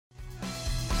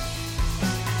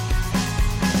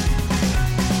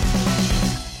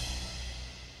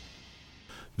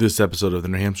This episode of the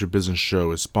New Hampshire Business Show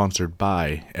is sponsored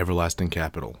by Everlasting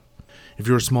Capital. If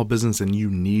you're a small business and you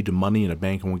need money and a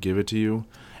bank won't give it to you,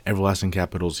 Everlasting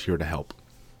Capital is here to help.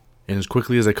 In as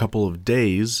quickly as a couple of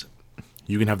days,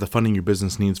 you can have the funding your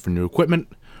business needs for new equipment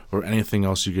or anything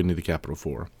else you're going to need the capital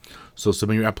for. So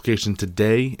submit your application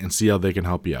today and see how they can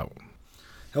help you out.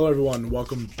 Hello everyone,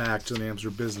 welcome back to the New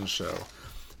Hampshire Business Show.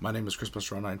 My name is Chris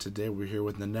Pastrana, and today we're here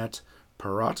with Nanette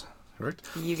Perrott, correct?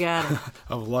 You got it.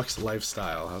 Of Lux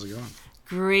Lifestyle. How's it going?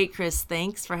 Great, Chris.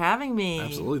 Thanks for having me.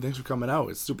 Absolutely. Thanks for coming out.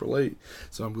 It's super late,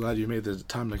 so I'm glad you made the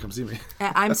time to come see me.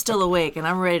 I'm still awake and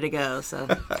I'm ready to go. So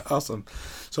Awesome.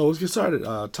 So let's get started.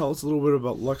 Tell us a little bit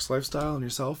about Lux Lifestyle and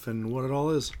yourself and what it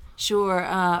all is. Sure.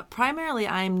 Primarily,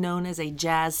 I'm known as a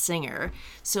jazz singer.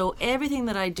 So everything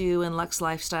that I do in Lux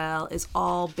Lifestyle is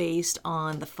all based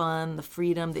on the fun, the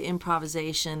freedom, the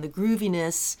improvisation, the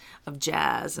grooviness of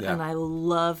jazz. Yeah. And I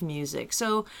love music.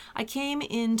 So I came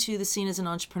into the scene as an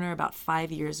entrepreneur about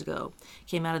 5 years ago.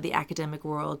 Came out of the academic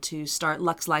world to start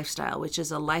Lux Lifestyle, which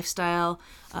is a lifestyle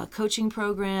coaching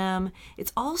program.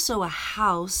 It's also a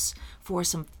house for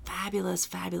some fabulous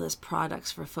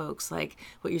products for folks like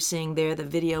what you're seeing there, the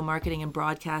video marketing and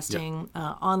broadcasting,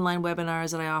 online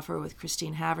webinars that I offer with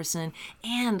Christine Haverson,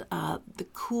 and the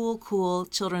cool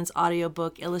children's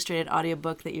audiobook, illustrated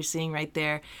audiobook that you're seeing right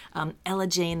there, Ella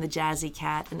Jane the Jazzy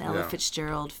Cat, and Ella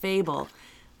Fitzgerald Fable.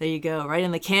 There you go, right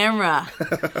in the camera.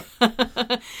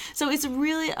 So it's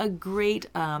really a great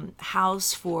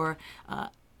house for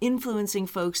influencing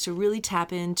folks to really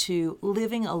tap into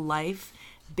living a life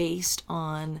based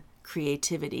on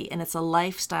creativity. And it's a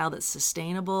lifestyle that's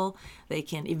sustainable. They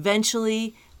can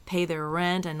eventually pay their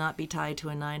rent and not be tied to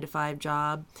a 9-to-5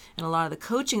 job. And a lot of the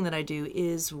coaching that I do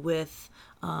is with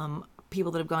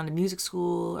people that have gone to music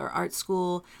school or art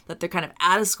school, that they're kind of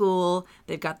out of school.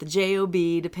 They've got the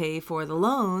JOB to pay for the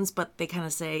loans, but they kind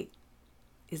of say,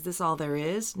 is this all there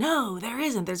is? No, there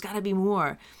isn't. There's got to be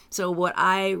more. So what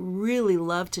I really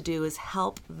love to do is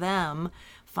help them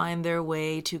find their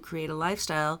way to create a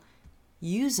lifestyle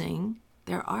using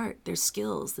their art, their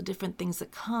skills, the different things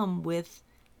that come with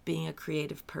being a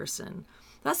creative person.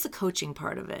 That's the coaching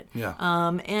part of it. Yeah.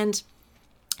 And,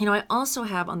 I also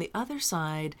have on the other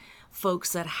side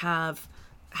folks that have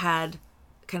had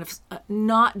kind of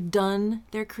not done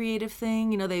their creative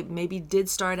thing. They maybe did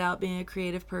start out being a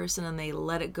creative person and they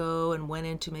let it go and went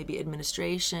into maybe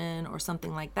administration or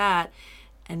something like that.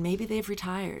 And maybe they've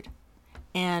retired.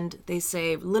 And they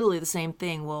say literally the same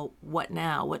thing. Well, what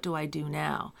now? What do I do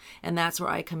now? And that's where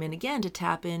I come in again to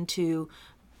tap into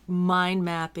mind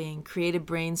mapping, creative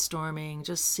brainstorming,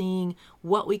 just seeing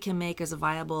what we can make as a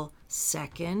viable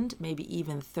second, maybe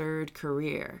even third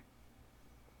career.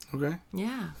 Okay.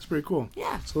 Yeah. That's pretty cool.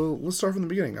 Yeah. So let's start from the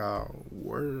beginning.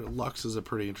 Lux is a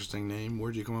pretty interesting name.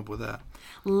 Where did you come up with that?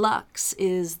 Lux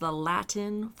is the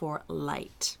Latin for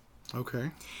light.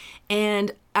 Okay.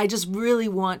 And I just really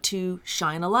want to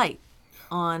shine a light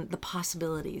on the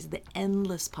possibilities, the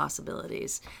endless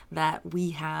possibilities that we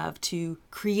have to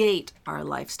create our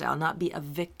lifestyle, not be a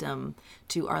victim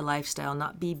to our lifestyle,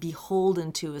 not be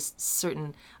beholden to a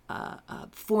certain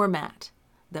format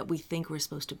that we think we're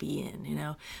supposed to be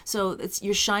in, So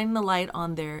you're shining the light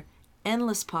on their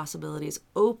endless possibilities,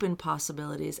 open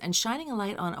possibilities, and shining a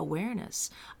light on awareness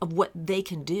of what they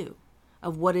can do,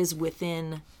 of what is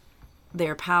within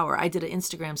their power. I did an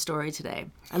Instagram story today.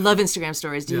 I love Instagram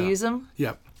stories. Do you use them?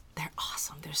 Yep. They're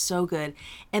awesome. They're so good.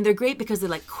 And they're great because they're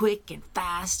like quick and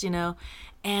fast, And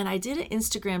I did an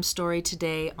Instagram story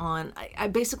today on, I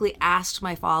basically asked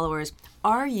my followers,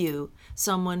 are you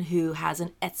someone who has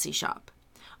an Etsy shop?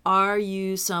 Are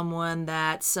you someone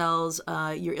that sells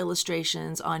your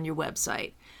illustrations on your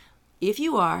website? If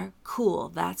you are, cool,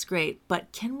 that's great.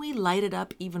 But can we light it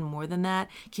up even more than that?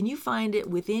 Can you find it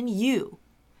within you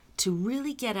to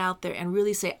really get out there and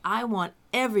really say, I want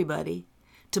everybody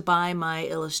to buy my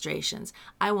illustrations.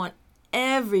 I want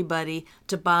everybody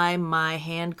to buy my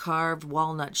hand-carved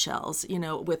walnut shells,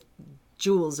 with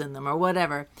jewels in them or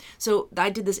whatever. So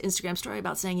I did this Instagram story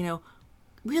about saying,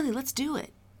 really, let's do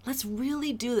it. Let's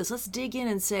really do this. Let's dig in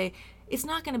and say, it's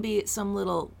not going to be some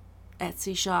little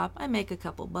Etsy shop. I make a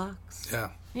couple bucks.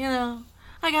 Yeah.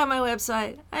 I got my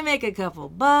website. I make a couple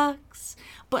bucks.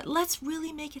 But let's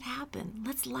really make it happen.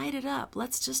 Let's light it up.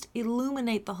 Let's just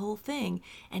illuminate the whole thing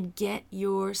and get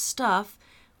your stuff,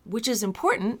 which is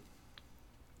important,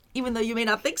 even though you may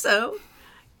not think so,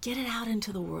 get it out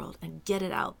into the world and get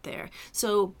it out there.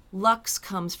 So Lux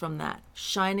comes from that,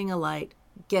 shining a light,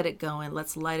 get it going.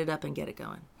 Let's light it up and get it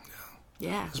going.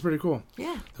 Yeah. That's pretty cool.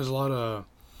 Yeah. There's a lot of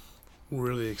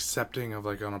really accepting of,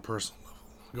 like, on a personal level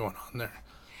going on there.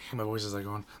 My voice is like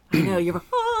going. I know you're.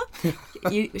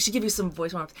 You should give you some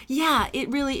voice warmth. Yeah, it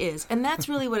really is, and that's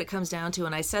really what it comes down to.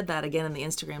 And I said that again in the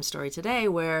Instagram story today,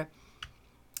 where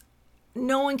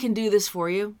no one can do this for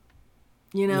you.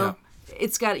 You know,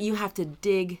 you have to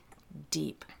dig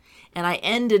deep. And I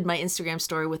ended my Instagram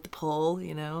story with the poll,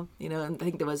 and I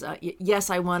think there was, yes,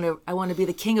 I want to be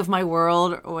the king of my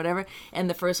world or whatever. And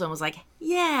the first one was like,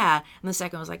 yeah. And the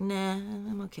second one was like, nah,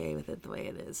 I'm okay with it the way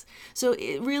it is. So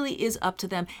it really is up to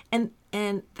them. And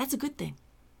that's a good thing.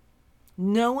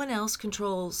 No one else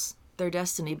controls their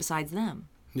destiny besides them.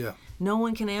 Yeah. No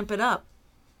one can amp it up,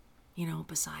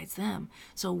 besides them.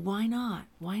 So why not?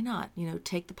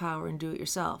 Take the power and do it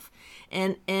yourself.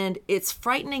 And it's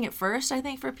frightening at first, I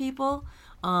think, for people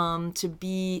to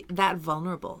be that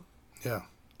vulnerable. Yeah.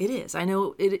 It is. I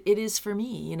know it is for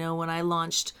me. When I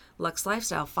launched Lux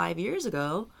Lifestyle 5 years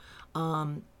ago,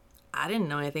 I didn't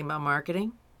know anything about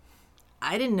marketing.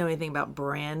 I didn't know anything about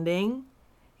branding.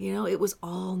 It was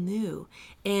all new.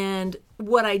 And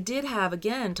what I did have,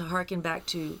 again, to harken back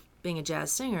to being a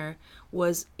jazz singer,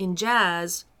 was in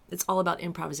jazz, it's all about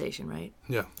improvisation, right?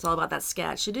 Yeah. It's all about that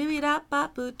scat. You're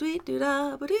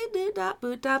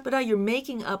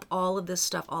making up all of this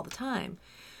stuff all the time.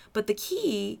 But the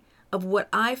key of what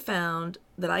I found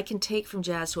that I can take from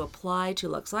jazz to apply to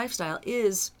Lux Lifestyle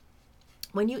is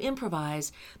when you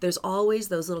improvise, there's always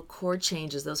those little chord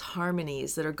changes, those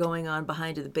harmonies that are going on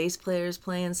behind you. The bass player's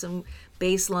playing some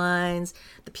bass lines,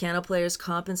 the piano player's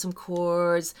comping some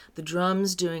chords, the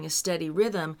drums doing a steady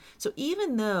rhythm. So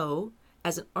even though,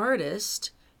 as an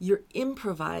artist, you're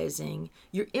improvising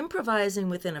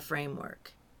within a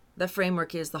framework. The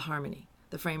framework is the harmony.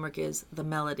 The framework is the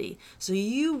melody. So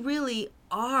you really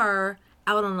are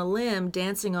out on a limb,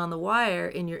 dancing on the wire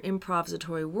in your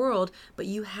improvisatory world, but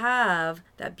you have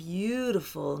that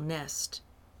beautiful nest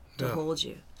to hold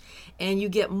you. And you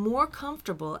get more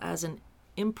comfortable as an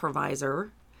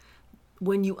improviser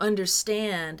when you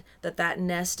understand that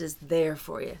nest is there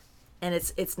for you. And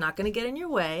it's not going to get in your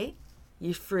way.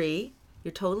 You're free.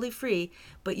 You're totally free,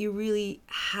 but you really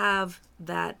have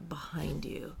that behind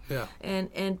you. Yeah.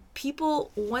 And people,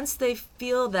 once they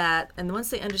feel that, and once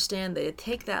they understand that, they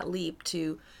take that leap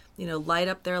to, light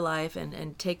up their life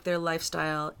and take their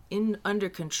lifestyle under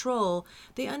control,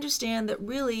 they understand that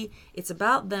really it's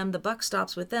about them, the buck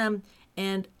stops with them,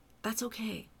 and that's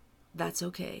okay. That's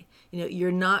okay.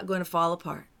 You're not going to fall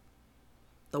apart.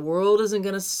 The world isn't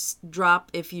going to drop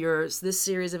if this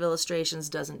series of illustrations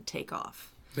doesn't take off.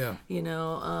 Yeah.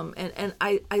 And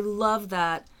I love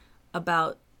that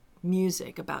about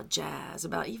music, about jazz,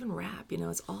 about even rap.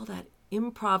 It's all that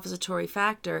improvisatory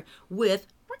factor with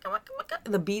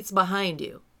the beats behind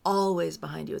you, always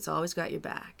behind you. It's always got your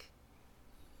back.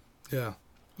 Yeah.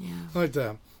 Yeah. I like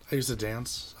that. I used to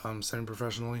dance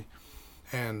semi-professionally,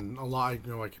 and a lot,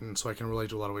 I can relate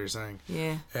to a lot of what you're saying.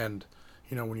 Yeah. And,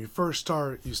 when you first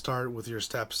start, you start with your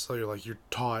steps, so you're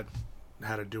taught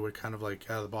how to do it kind of like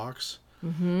out of the box.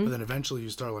 Mm-hmm. But then eventually you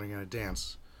start learning how to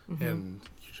dance, and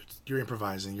you're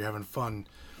improvising, you're having fun,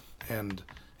 and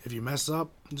if you mess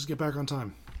up, just get back on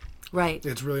time. Right.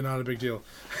 It's really not a big deal.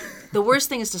 The worst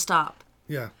thing is to stop.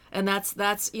 Yeah. And that's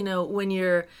when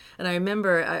you're, and I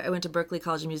remember I went to Berklee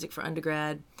College of Music for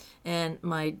undergrad, and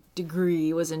my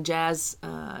degree was in jazz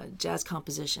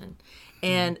composition.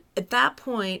 And at that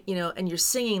point, and you're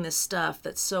singing this stuff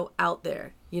that's so out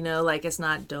there, like it's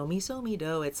not do, mi, so, mi,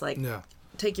 do. It's like,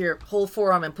 take your whole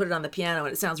forearm and put it on the piano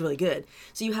and it sounds really good.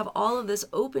 So you have all of this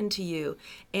open to you.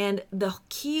 And the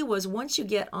key was, once you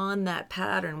get on that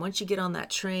pattern, once you get on that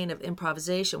train of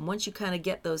improvisation, once you kind of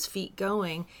get those feet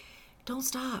going, don't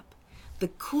stop. The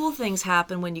cool things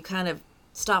happen when you kind of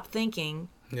stop thinking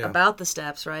about the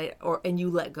steps, right? And you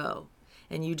let go.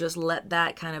 And you just let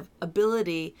that kind of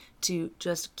ability to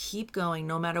just keep going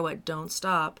no matter what, don't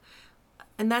stop.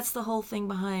 And that's the whole thing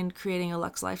behind creating a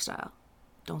Lux Lifestyle.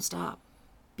 Don't stop.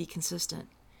 Be consistent.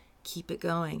 Keep it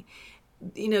going.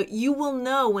 You will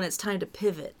know when it's time to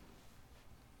pivot.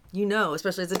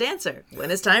 Especially as a dancer,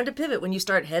 when it's time to pivot, when you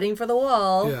start heading for the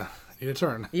wall. Yeah, you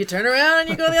turn. You turn around and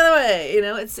you go the other way.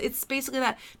 It's basically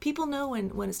that. People know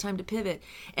when it's time to pivot.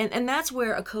 And that's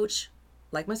where a coach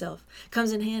like myself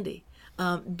comes in handy.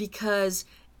 Because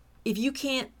if you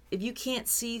can't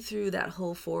see through that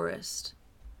whole forest,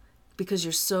 because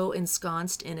you're so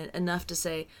ensconced in it enough to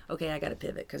say, okay, I got to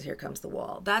pivot because here comes the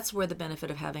wall. That's where the benefit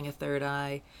of having a third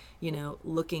eye,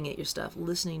 looking at your stuff,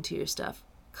 listening to your stuff,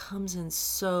 comes in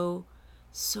so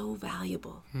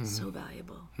valuable, so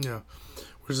valuable. Yeah,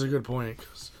 which is a good point,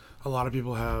 because a lot of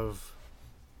people have,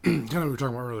 kind of what we were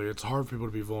talking about earlier, it's hard for people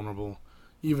to be vulnerable,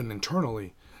 even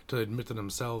internally, to admit to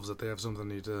themselves that they have something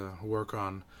they need to work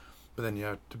on. But then you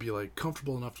have to be like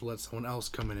comfortable enough to let someone else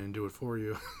come in and do it for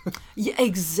you. Yeah,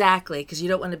 exactly. Because you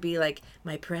don't want to be like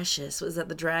my precious. Was that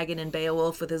the dragon in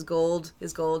Beowulf with his gold?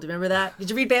 His gold. Do you remember that? Did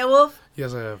you read Beowulf?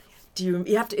 Yes, I have. You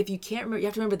have to, if you can't remember, you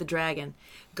have to remember the dragon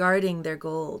guarding their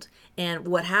gold. And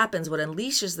what happens, what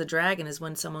unleashes the dragon is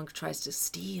when someone tries to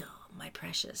steal my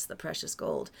precious, the precious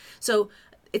gold. So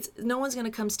it's no one's going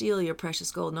to come steal your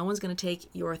precious gold. No one's going to take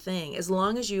your thing as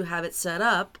long as you have it set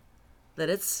up that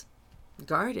it's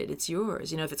guarded. It's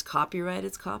yours. If it's copyrighted,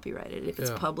 it's copyrighted. If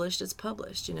it's published, it's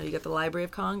published. You got the Library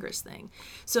of Congress thing.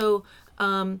 So,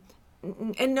 and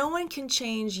no one can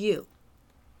change you.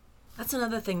 That's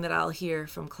another thing that I'll hear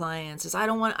from clients is I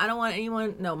don't want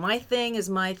anyone. No, my thing is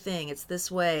my thing. It's this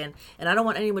way, and I don't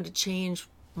want anyone to change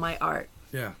my art.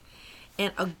 Yeah.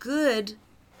 And a good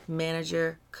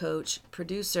manager, coach,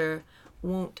 producer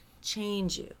won't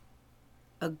change you.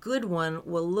 A good one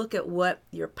will look at what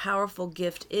your powerful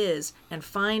gift is and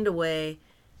find a way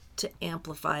to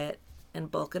amplify it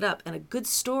and bulk it up. And a good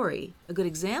story, a good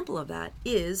example of that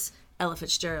is Ella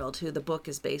Fitzgerald, who the book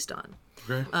is based on.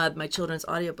 Okay. My children's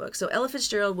audiobook. So Ella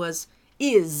Fitzgerald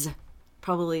is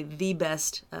probably the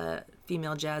best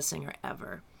female jazz singer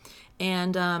ever.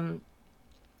 And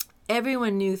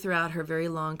everyone knew throughout her very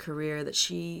long career that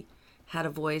she had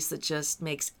a voice that just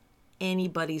makes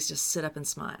anybody's just sit up and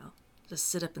smile. Just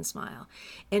sit up and smile.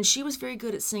 And she was very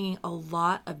good at singing a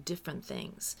lot of different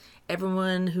things.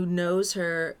 Everyone who knows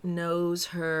her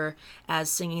as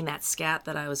singing that scat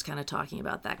that I was kind of talking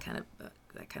about, that kind of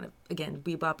again,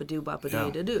 bee-bop-a-doo,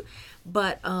 bop-a-doo-da-doo.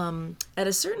 But at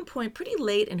a certain point, pretty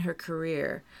late in her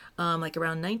career, like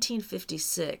around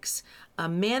 1956, a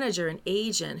manager, an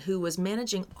agent who was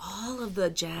managing all of the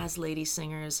jazz lady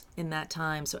singers in that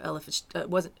time, so Ella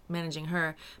wasn't managing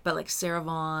her, but like Sarah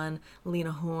Vaughan,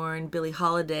 Lena Horne, Billie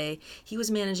Holiday, he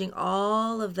was managing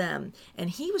all of them.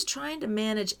 And he was trying to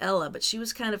manage Ella, but she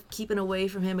was kind of keeping away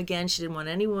from him again. She didn't want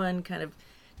anyone kind of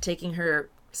taking her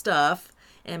stuff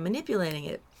and manipulating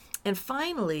it. And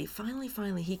finally,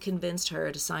 he convinced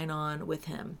her to sign on with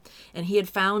him. And he had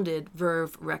founded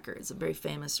Verve Records, a very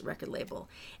famous record label.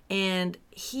 And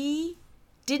he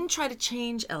didn't try to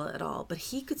change Ella at all, but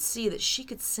he could see that she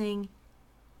could sing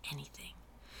anything.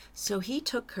 So he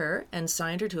took her and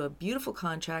signed her to a beautiful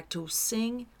contract to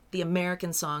sing the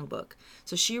American Songbook.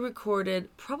 So she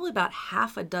recorded probably about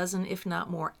half a dozen, if not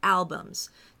more, albums.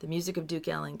 The music of Duke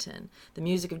Ellington, the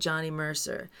music of Johnny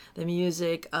Mercer, the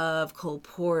music of Cole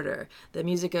Porter, the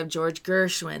music of George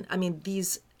Gershwin. I mean,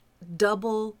 these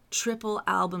double, triple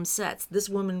album sets this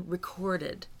woman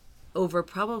recorded over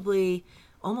probably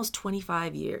almost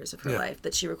 25 years of her life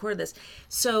that she recorded this.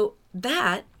 So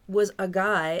that was a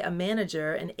guy, a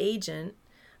manager, an agent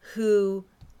who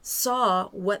saw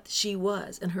what she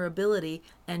was and her ability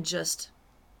and just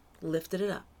lifted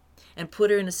it up and put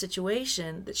her in a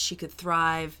situation that she could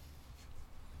thrive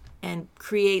and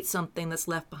create something that's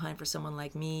left behind for someone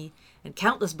like me and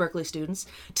countless Berklee students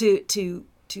to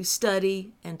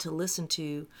study and to listen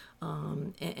to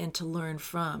and to learn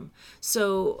from.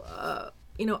 So,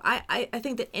 I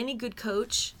think that any good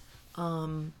coach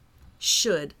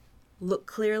should look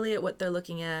clearly at what they're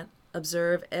looking at,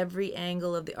 observe every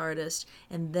angle of the artist,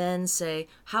 and then say,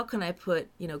 how can I put,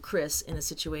 Chris in a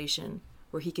situation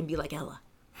where he can be like Ella,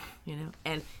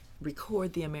 and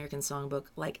record the American Songbook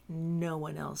like no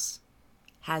one else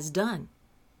has done.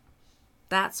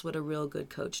 That's what a real good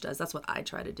coach does. That's what I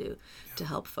try to do to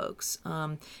help folks.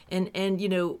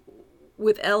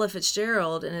 With Ella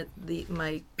Fitzgerald and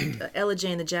my Ella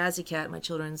Jane the Jazzy Cat, my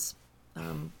children's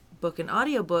book and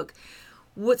audiobook,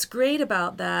 what's great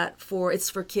about that it's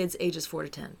for kids ages 4 to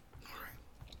 10.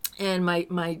 And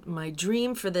my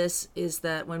dream for this is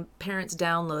that when parents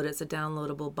download it, it's a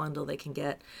downloadable bundle they can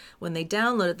get. When they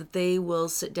download it, that they will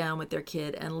sit down with their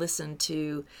kid and listen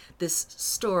to this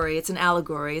story. It's an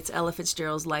allegory. It's Ella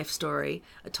Fitzgerald's life story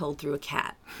told through a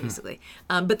cat, basically.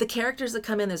 But the characters that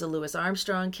come in, there's a Louis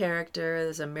Armstrong character.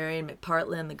 There's a Marion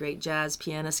McPartland, the great jazz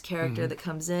pianist character that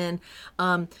comes in.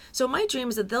 So my dream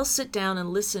is that they'll sit down and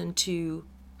listen to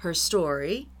her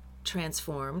story,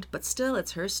 transformed, but still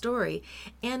it's her story,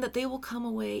 and that they will come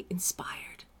away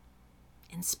inspired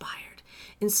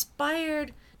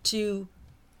to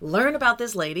learn about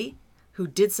this lady who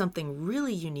did something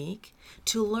really unique,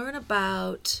 to learn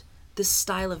about this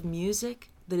style of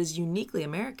music that is uniquely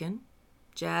American.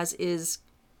 Jazz is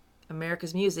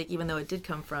America's music, even though it did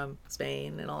come from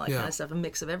Spain and all that kind of stuff, a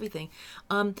mix of everything.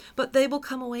 But they will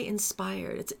come away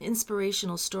inspired. It's an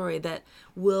inspirational story that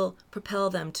will propel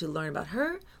them to learn about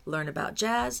her, learn about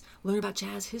jazz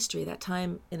history, that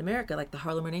time in America, like the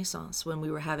Harlem Renaissance, when we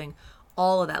were having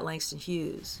all of that Langston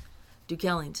Hughes, Duke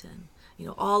Ellington,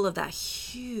 all of that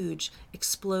huge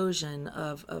explosion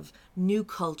of new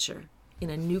culture in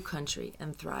a new country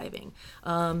and thriving.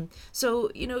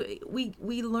 So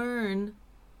we learn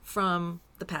from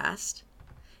the past.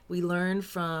 We learn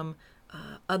from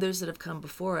others that have come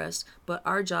before us, but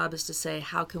our job is to say,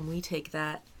 how can we take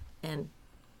that and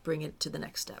bring it to the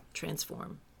next step,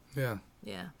 transform. Yeah.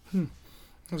 Yeah.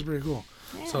 That's pretty cool.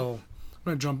 Yeah. So I'm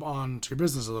going to jump on to your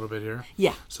business a little bit here.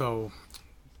 Yeah. So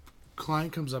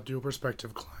client comes up to a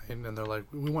prospective client and they're like,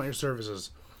 we want your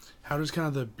services. How does kind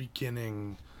of the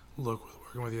beginning look with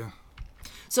working with you?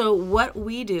 So what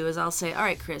we do is I'll say, all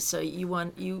right, Chris, so you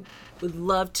would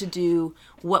love to do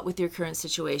what with your current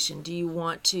situation? Do you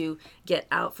want to get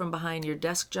out from behind your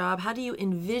desk job? How do you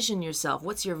envision yourself?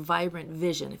 What's your vibrant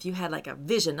vision? If you had like a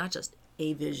vision, not just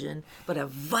a vision, but a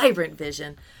vibrant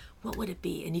vision, what would it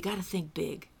be? And you got to think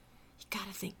big. You got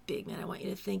to think big, man. I want you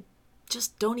to think,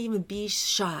 just don't even be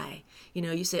shy.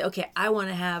 You say, okay, I want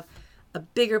to have a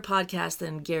bigger podcast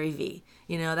than Gary Vee.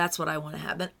 That's what I want to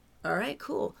have. But all right,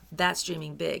 cool. That's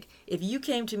dreaming big. If you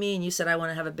came to me and you said, I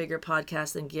want to have a bigger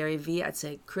podcast than Gary Vee, I'd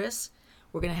say, Chris,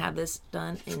 we're going to have this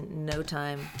done in no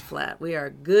time flat. We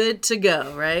are good to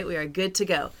go, right? We are good to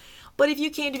go. But if you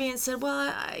came to me and said,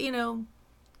 well, I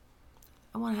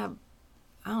want to have,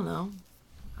 I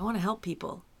want to help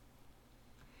people.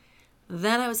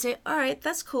 Then I would say, all right,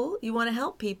 that's cool. You want to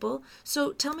help people.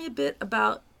 So tell me a bit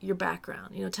about your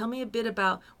background. Tell me a bit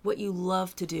about what you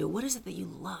love to do. What is it that you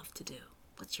love to do?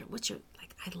 What's your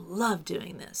like, I love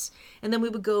doing this. And then we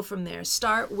would go from there.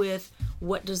 Start with,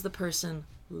 what does the person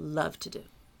love to do?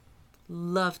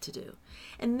 Love to do.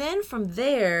 And then from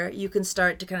there, you can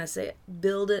start to kind of say,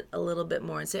 build it a little bit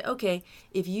more and say, okay,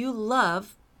 if you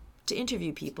love to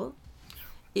interview people,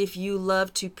 if you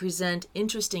love to present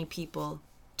interesting people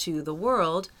to the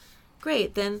world,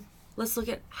 great. Then let's look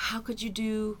at, how could you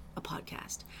do a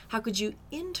podcast? How could you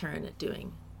intern at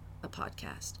doing a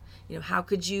podcast? How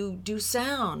could you do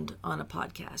sound on a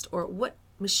podcast? Or what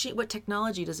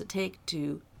technology does it take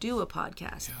to do a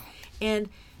podcast? Yeah. And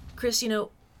Chris,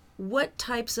 what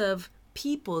types of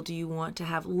people do you want to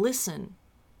have listen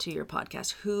to your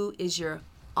podcast? Who is your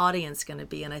audience going to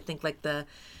be? And I think like the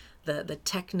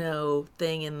techno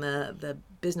thing in the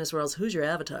business world is, who's your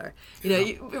avatar?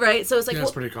 Right? So it's like,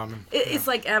 it's pretty common. It's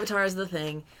like avatar is the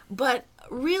thing, but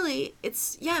really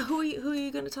it's, who are you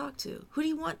going to talk to? Who do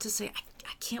you want to say,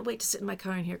 I can't wait to sit in my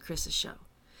car and hear Chris's show?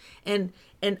 And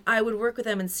I would work with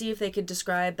them and see if they could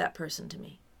describe that person to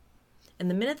me. And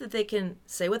the minute that they can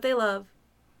say what they love,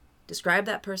 describe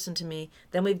that person to me,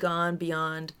 then we've gone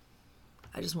beyond,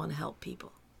 I just want to help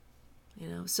people.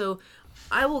 So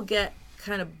I will get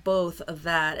kind of both of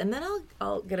that, and then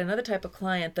I'll get another type of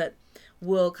client that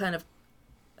will kind of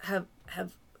have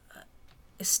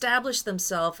established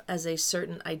themselves as a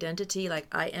certain identity, like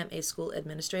I am a school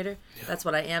administrator. Yeah. That's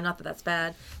what I am. Not that that's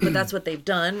bad, but that's what they've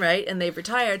done, right? And they've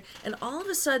retired, and all of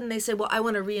a sudden they say, well, I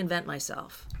want to reinvent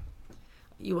myself.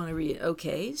 You want to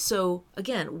okay, so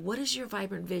again, what is your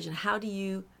vibrant vision? How do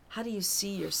you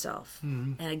see yourself?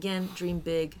 Mm-hmm. And again, dream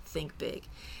big, think big.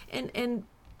 And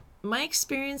my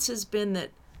experience has been that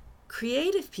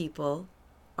creative people,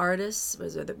 artists,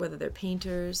 whether they're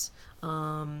painters,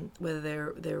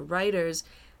 whether they're writers,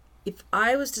 if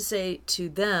I was to say to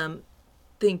them,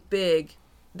 think big,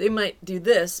 they might do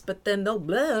this, but then they'll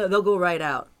go right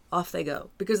out. Off they go,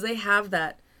 because they have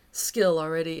that skill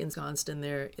already ensconced in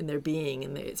their being,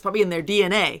 and it's probably in their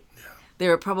DNA. Yeah. They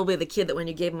were probably the kid that when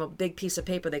you gave them a big piece of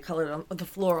paper, they colored on the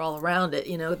floor all around it.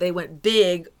 They went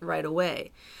big right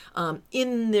away,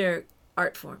 in their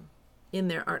art form.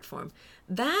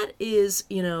 That is,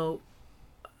 a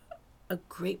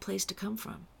great place to come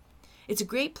from. It's a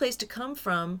great place to come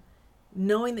from,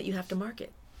 knowing that you have to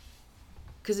market.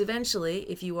 Because eventually,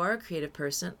 if you are a creative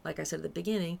person, like I said at the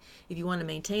beginning, if you want to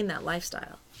maintain that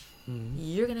lifestyle, mm-hmm.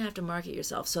 you're going to have to market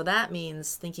yourself. So that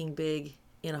means thinking big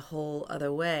in a whole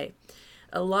other way.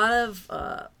 A lot of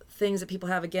things that people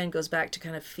have, again, goes back to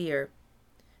kind of fear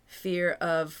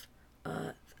of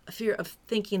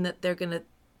thinking that they're going to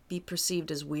be perceived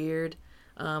as weird,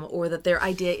 or that their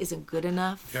idea isn't good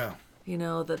enough. Yeah.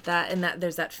 That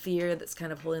there's that fear that's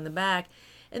kind of holding them back.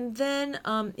 And then,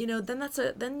 then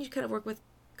you kind of work with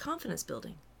confidence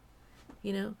building.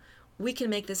 We can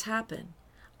make this happen.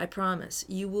 I promise.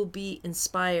 You will be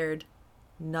inspired,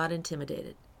 not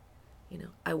intimidated.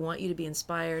 I want you to be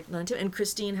inspired, not intimidated. And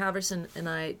Christine Halverson and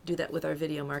I do that with our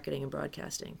video marketing and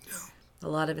broadcasting. Yeah. A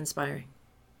lot of inspiring.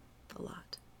 A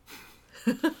lot.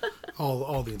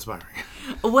 all the inspiring.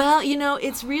 Well,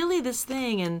 it's really this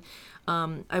thing, and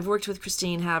I've worked with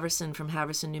Christine Halverson from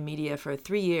Halverson New Media for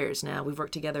 3 years now. We've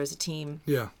worked together as a team.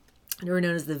 Yeah. and we're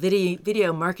known as the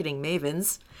video marketing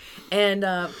mavens. And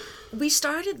we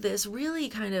started this really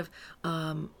kind of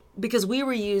because we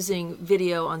were using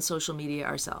video on social media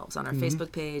ourselves, on our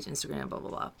Facebook page, Instagram, blah, blah,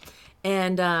 blah.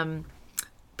 And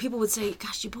people would say,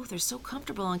 gosh, you both are so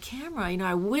comfortable on camera. You know,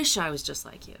 I wish I was just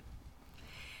like you.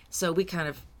 So we kind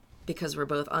of, because we're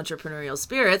both entrepreneurial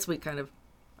spirits, we kind of,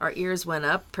 our ears went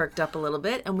up, perked up a little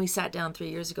bit, and we sat down 3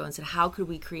 years ago and said, how could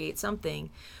we create something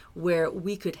where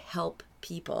we could help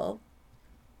people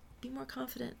be more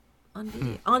confident on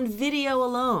video, on video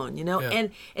alone, you know? Yeah.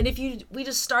 And if we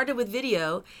just started with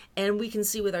video, and we can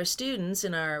see with our students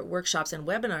in our workshops and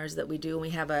webinars that we do, and we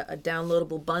have a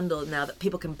downloadable bundle now that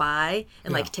people can buy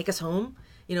and like take us home.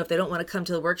 You know, if they don't want to come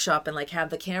to the workshop and like have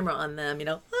the camera on them, you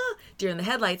know, deer in the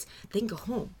headlights, they can go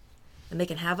home. And they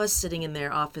can have us sitting in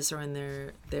their office or in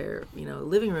their you know,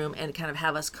 living room and kind of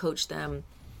have us coach them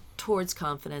towards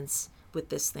confidence with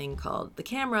this thing called the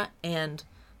camera and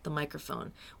the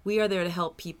microphone. We are there to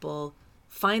help people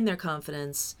find their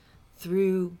confidence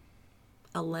through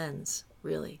a lens,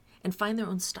 really, and find their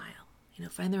own style. You know,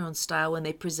 find their own style when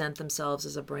they present themselves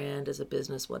as a brand, as a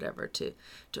business, whatever, to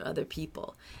other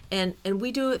people. And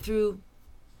we do it through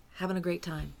having a great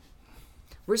time.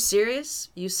 We're serious.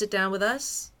 You sit down with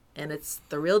us, and it's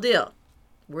the real deal.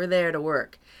 We're there to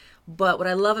work. But what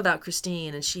I love about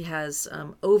Christine, and she has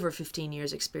over 15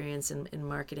 years experience in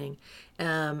marketing.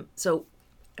 So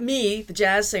me, the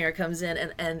jazz singer, comes in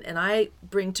and I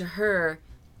bring to her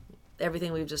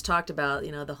everything we've just talked about,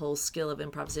 you know, the whole skill of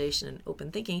improvisation and open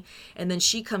thinking. And then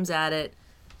she comes at it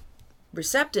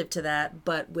receptive to that,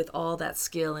 but with all that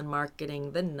skill in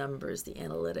marketing, the numbers, the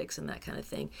analytics, and that kind of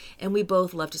thing. And we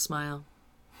both love to smile.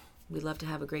 We love to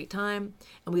have a great time,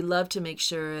 and we love to make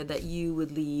sure that you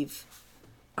would leave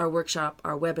our workshop,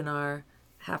 our webinar,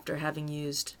 after having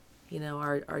used, you know,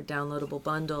 our downloadable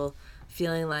bundle,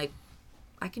 feeling like,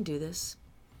 I can do this.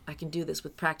 I can do this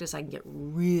with practice. I can get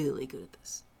really good at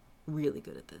this. Really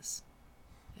good at this.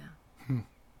 Yeah.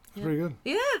 That's pretty good.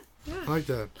 Yeah. I like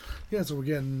that. Yeah, so we're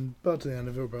getting about to the end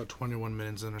of it. We're about 21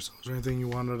 minutes in or so. Is there anything you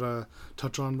wanted to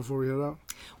touch on before we head out?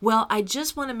 Well, I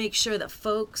just want to make sure that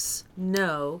folks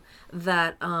know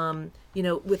that, you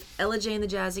know, with Ella Jane the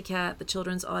Jazzy Cat, the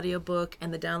children's audiobook,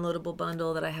 and the downloadable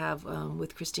bundle that I have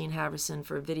with Christine Haverson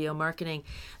for video marketing,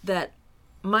 that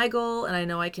my goal, and I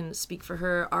know I can speak for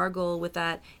her, our goal with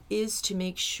that is to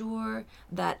make sure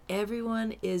that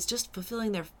everyone is just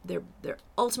fulfilling their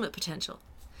ultimate potential,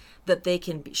 that they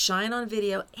can shine on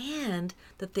video, and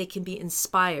that they can be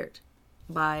inspired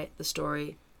by the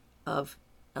story of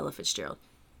Ella Fitzgerald.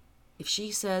 If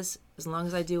she says, as long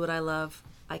as I do what I love,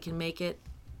 I can make it,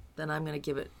 then I'm going to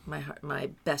give it my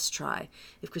best try.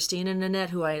 If Christine and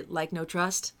Nanette, who I like no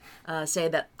trust, say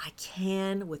that I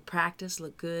can, with practice,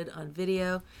 look good on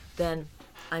video, then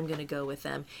I'm going to go with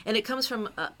them. And it comes from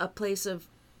a place of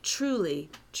truly,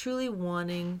 truly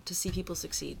wanting to see people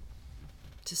succeed,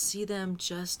 to see them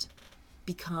just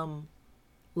become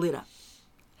lit up,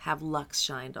 have lux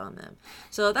shined on them.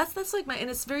 So that's like and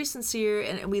it's very sincere,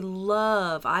 and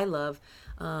I love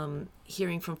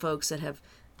hearing from folks that have,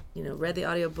 you know, read the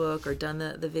audiobook or done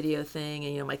the video thing.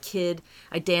 And, you know, my kid,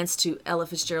 I danced to Ella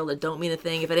Fitzgerald, I Don't Mean a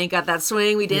Thing If It Ain't Got That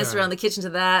Swing. We danced around the kitchen to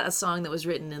that, a song that was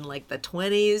written in like the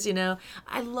 20s, you know.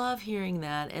 I love hearing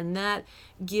that, and that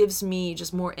gives me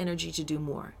just more energy to do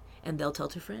more. And they'll tell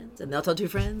two friends, and they'll tell two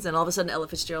friends, and all of a sudden Ella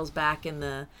Fitzgerald's back in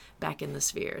the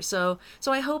sphere. So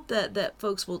I hope that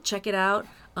folks will check it out,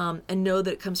 and know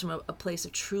that it comes from a place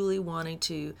of truly wanting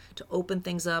to open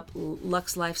things up,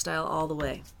 Lux lifestyle all the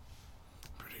way.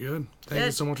 Pretty good. Thank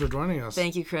you so much for joining us.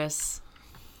 Thank you, Chris.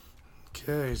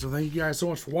 Okay, so thank you guys so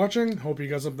much for watching. Hope you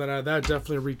got something out of that.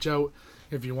 Definitely reach out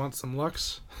if you want some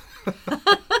Lux.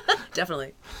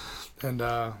 Definitely. And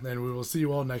we will see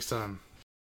you all next time.